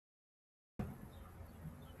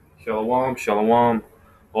Shalom, shalom.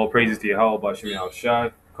 All praises to Yahweh Bashem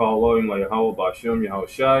Yahushai. Call William Yahweh Bashem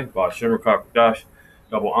Yahushai. Bashem Rakakadash.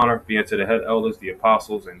 Double honor be unto the head elders, the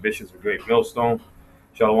apostles, and bishops of Great Millstone.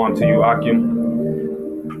 Shalom to you, Akim,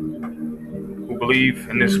 who believe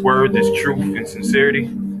in this word, this truth, and sincerity.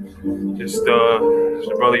 Just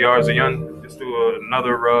the brother Yarzayan. Just do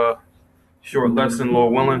another short lesson,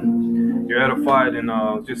 Lord willing. You're edified, and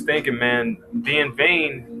just thinking, man, being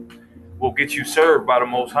vain will get you served by the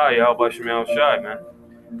Most High, Yahweh Bashem Yahushai, man.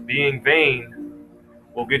 Being vain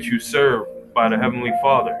will get you served by the Heavenly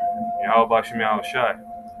Father, Yahweh Bashem Yahushai.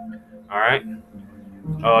 All right.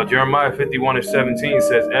 Jeremiah 51:17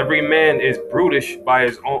 says, "Every man is brutish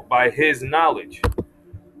by his knowledge."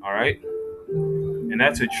 All right, and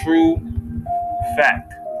that's a true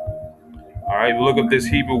fact. All right, look up this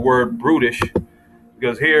Hebrew word brutish,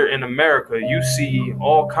 because here in America you see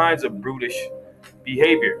all kinds of brutish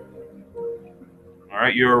behavior. All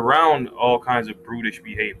right, you're around all kinds of brutish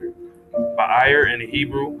behavior. Ba'ir in the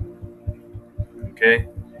Hebrew, okay,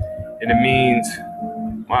 and it means,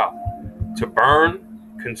 wow, to burn,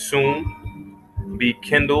 consume, be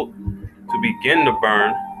kindled, to begin to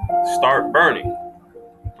burn, start burning.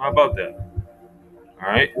 How about that? All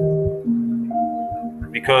right,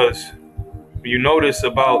 because you notice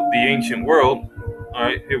about the ancient world. All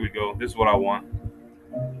right, here we go. This is what I want.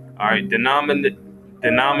 All right, denominative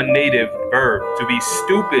verb, to be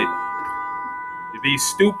stupid,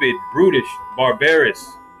 brutish,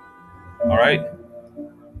 barbarous. All right,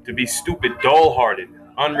 to be stupid, dull-hearted,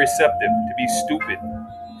 unreceptive, to be stupid.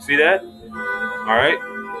 See that? All right,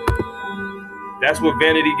 that's what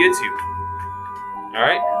vanity gets you. All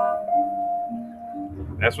right,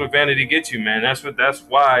 that's what vanity gets you, man. That's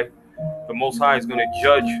why the Most High is going to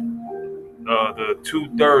judge the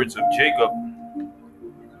 2/3 of Jacob.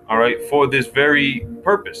 All right, for this very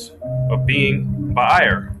purpose of being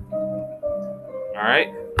Ba'ir. All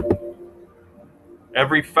right.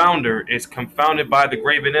 Every founder is confounded by the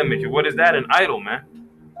graven image. What is that? An idol, man.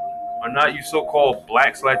 Are not you so-called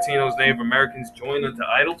blacks, Latinos, Native Americans joined unto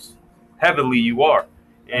idols? Heavily you are,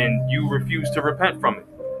 and you refuse to repent from it.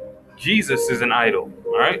 Jesus is an idol,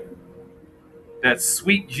 all right? That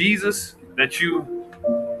sweet Jesus that you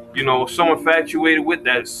so infatuated with,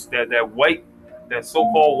 that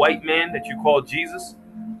so-called white man that you call Jesus.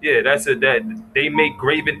 Yeah, that they make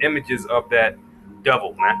graven images of that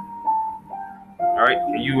devil, man. All right,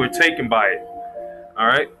 and you were taken by it. All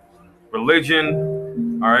right,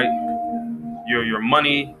 religion. All right, your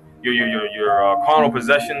money, your carnal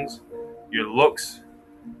possessions, your looks.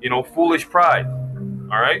 Foolish pride.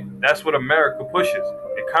 All right, that's what America pushes.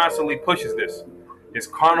 It constantly pushes this. It's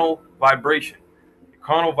carnal vibration. The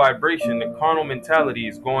carnal vibration, the carnal mentality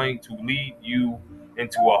is going to lead you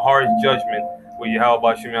into a harsh judgment with Yahweh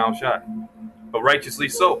Bashem Yahushai. But righteously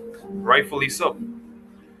so, rightfully so.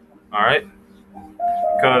 All right,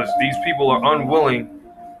 because these people are unwilling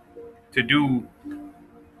to do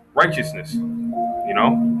righteousness.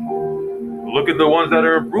 Look at the ones that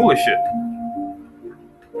are in rulership.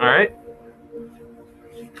 All right,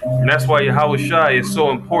 and that's why Yahweh Shai is so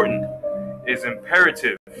important. Is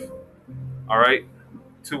imperative. All right,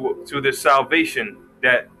 to the salvation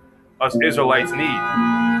that us Israelites need,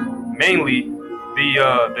 mainly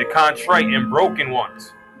the contrite and broken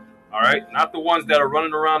ones. All right, not the ones that are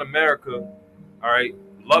running around America. All right,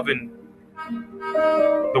 loving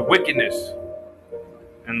the wickedness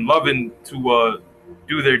and loving to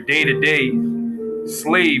do their day-to-day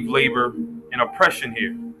slave labor and oppression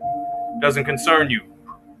here. Doesn't concern you.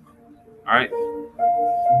 All right,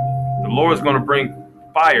 the Lord is going to bring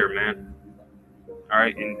fire, man. All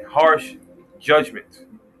right, and harsh judgment.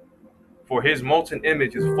 For his molten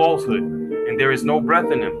image is falsehood, and there is no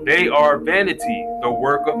breath in them. They are vanity, the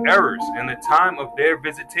work of errors. In the time of their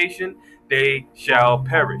visitation, they shall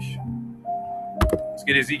perish. Let's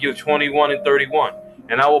get Ezekiel 21:31.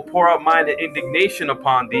 And I will pour out mine indignation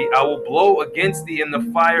upon thee. I will blow against thee in the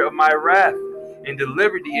fire of my wrath, and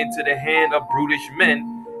deliver thee into the hand of brutish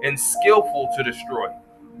men, and skillful to destroy.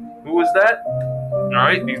 Who is that? All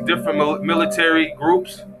right, these different military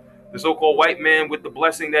groups. The so-called white man with the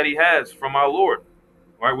blessing that he has from our Lord,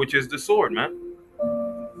 right, which is the sword, man.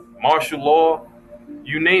 Martial law,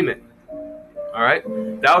 you name it. All right.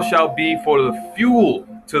 Thou shalt be for the fuel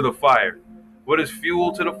to the fire. What is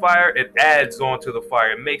fuel to the fire? It adds on to the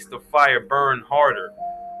fire. It makes the fire burn harder,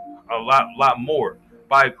 a lot more.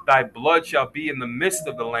 By thy blood shall be in the midst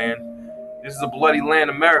of the land. This is a bloody land,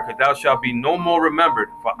 America. Thou shalt be no more remembered.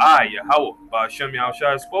 For I, Yahweh, Hashem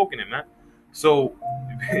Yahushua, has spoken it, man. So,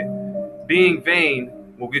 being vain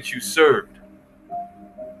will get you served.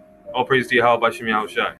 All praise to Yahweh, Hashem Yahushua.